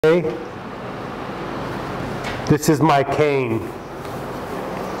Okay? This is my cane.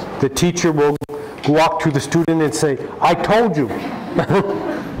 The teacher will walk to the student and say, I told you.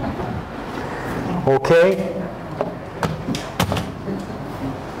 Okay?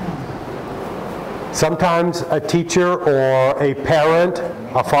 Sometimes a teacher or a parent,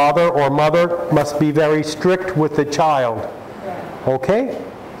 a father or mother, must be very strict with the child. Okay?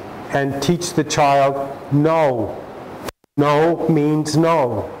 And teach the child no. No means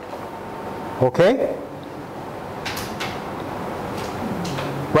no. Okay?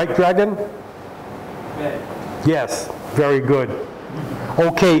 Right, Dragon? Yes, very good.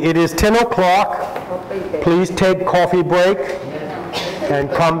 Okay, it is 10 o'clock. Please take coffee break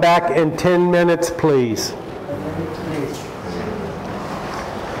and come back in 10 minutes, please.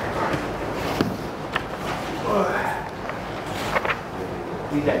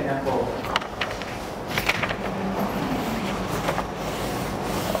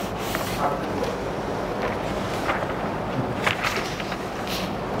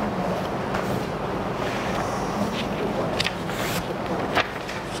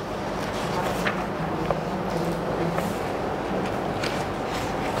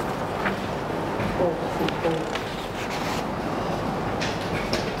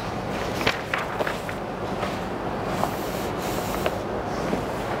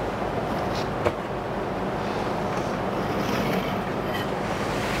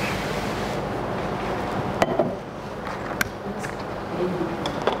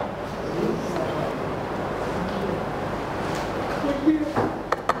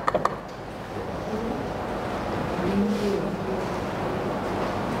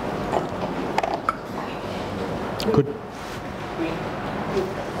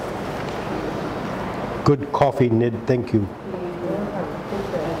 Good coffee, Nid. Thank you.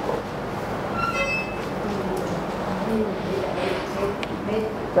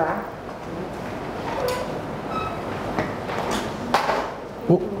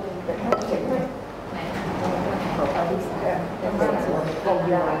 Oh.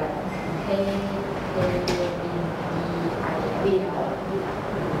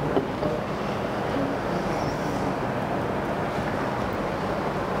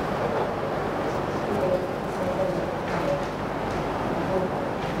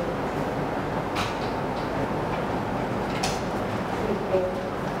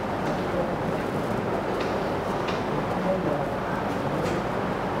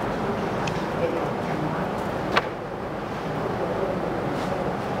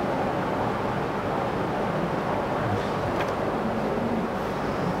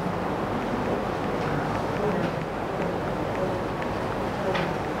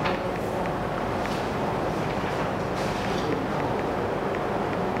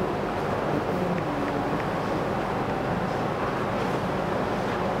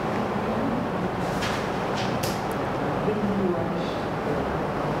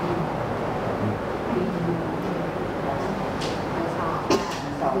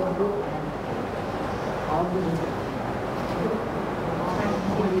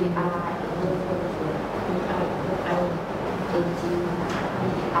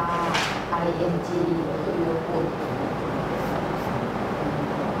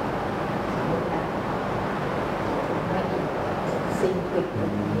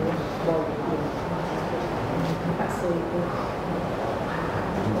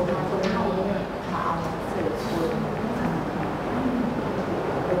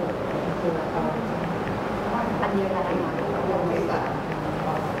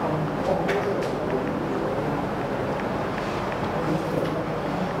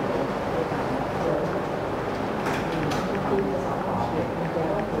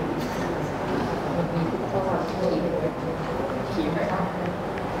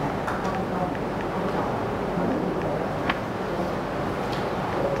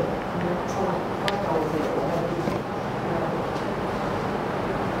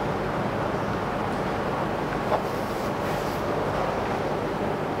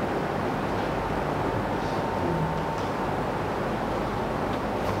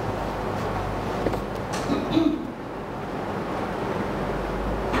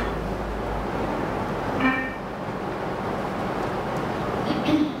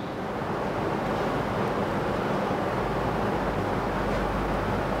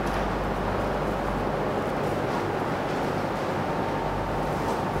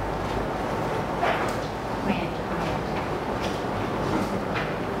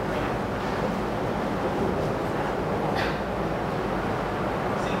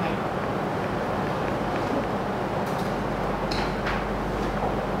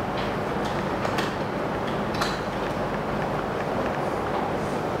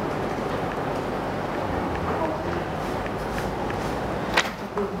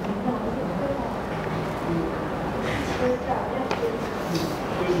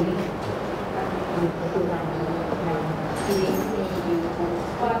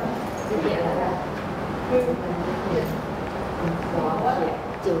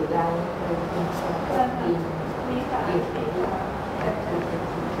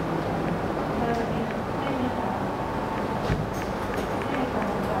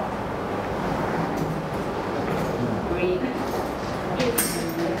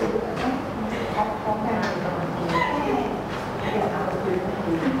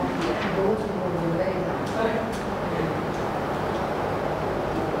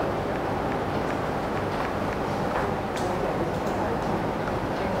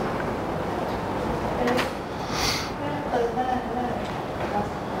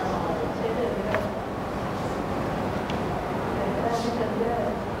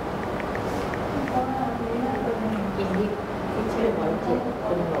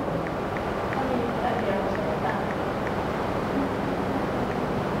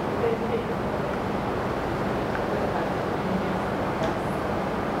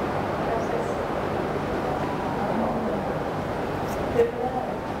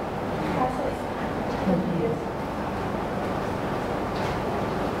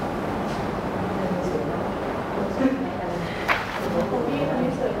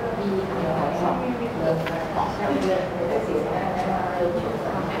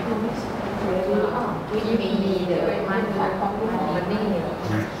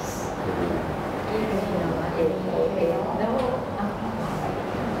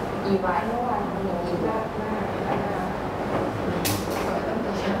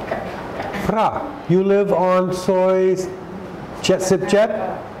 Pra, you live on Soy Jet Sip Jet?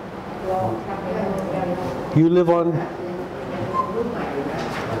 You live on...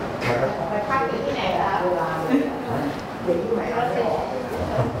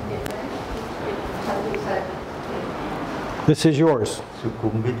 This is yours.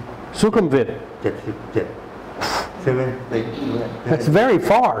 Sukhumvit. 77 That's very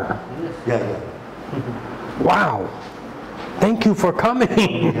far. yeah. Wow. Thank you for coming.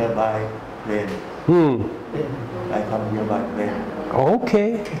 Here by plane. I come here by plane.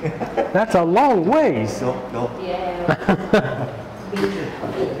 Okay. That's a long ways. No.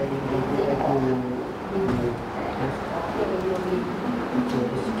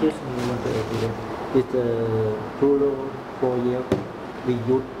 Excuse me, it's plural for you. We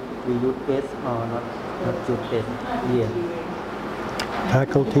use S or not use S? Yeah.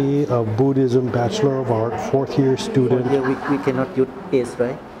 Faculty of Buddhism, Bachelor of Art, fourth year student. Yeah, we cannot use S,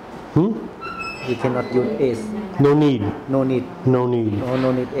 right? We cannot use S. No need. No need. No need.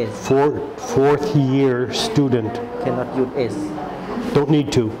 No need S. Fourth year student. Cannot use S. Don't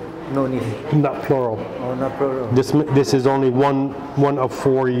need to. No need. Not plural. Oh, not plural. This is only one of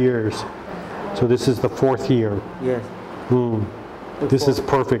 4 years. So this is the fourth year. Yes. This is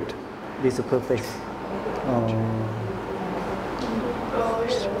perfect. This is perfect.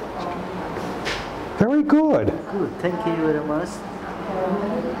 Very good. Good. Thank you very much.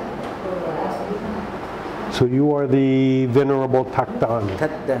 So you are the Venerable Takdan.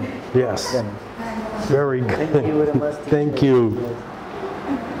 Takdan. Yes. Then. Very good. Thank you very much. Thank you.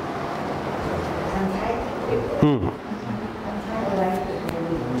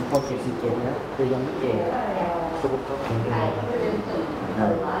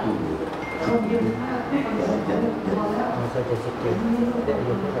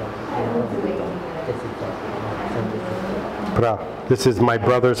 This is my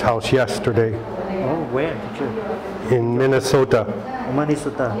brother's house yesterday Oh, where, teacher? in Minnesota,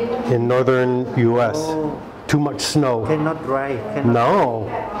 Minnesota. in northern U.S. Oh. Too much snow. Cannot dry. Cannot.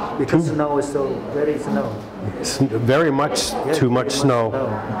 No, Because snow is so very snow. it's very much Yes, too very much snow.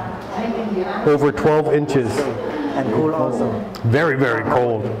 Over 12 inches. And cool also. Very, very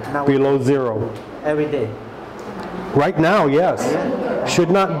cold. Below zero. Every day. Right now, yes. Should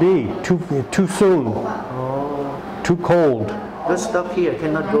not be. Too soon. Too cold. Just stop here.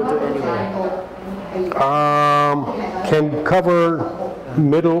 Cannot go to anywhere. Can cover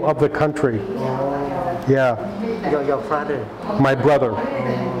middle of the country. Yeah. Your father My brother.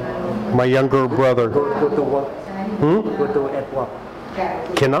 My younger brother. go to work. Go to at work.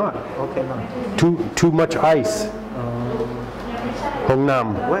 Cannot. Okay, no. Too much ice. Hong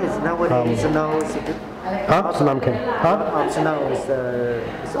Nam. Why is nowadays snow is good? Huh? Sonam Ken. Huh? Snow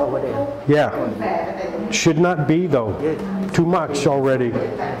is over there. Yeah. Should not be though. Yes. Too much already.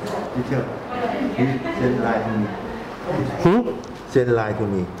 Teacher, please send line to me. Send line to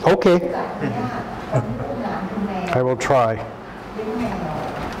me. Okay. I will try.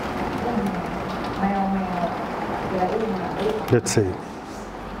 Let's see.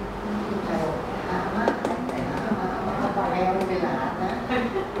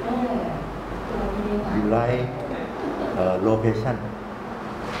 You like location?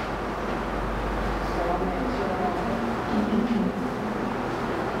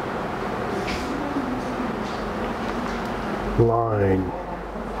 line.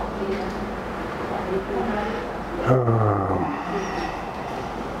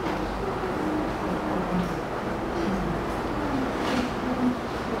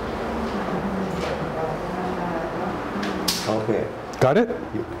 Okay. Got it?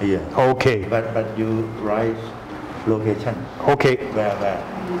 Yeah. Okay. But you write location. Okay.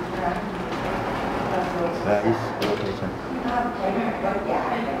 Where is location?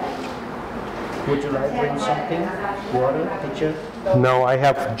 Would you like bring something? Water, teacher? No, I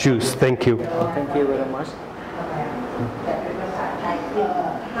have juice. Thank you. Thank you very much.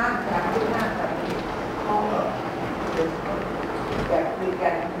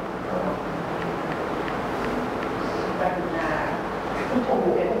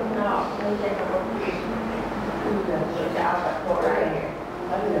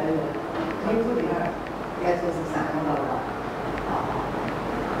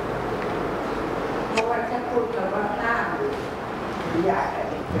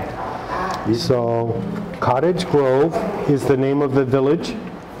 So, Cottage Grove is the name of the village.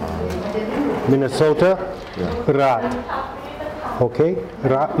 Minnesota, Rat. Okay,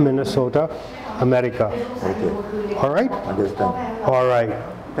 Rat, Minnesota, America. Okay. All right? Understand. All right.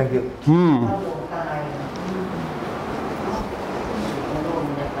 Thank you.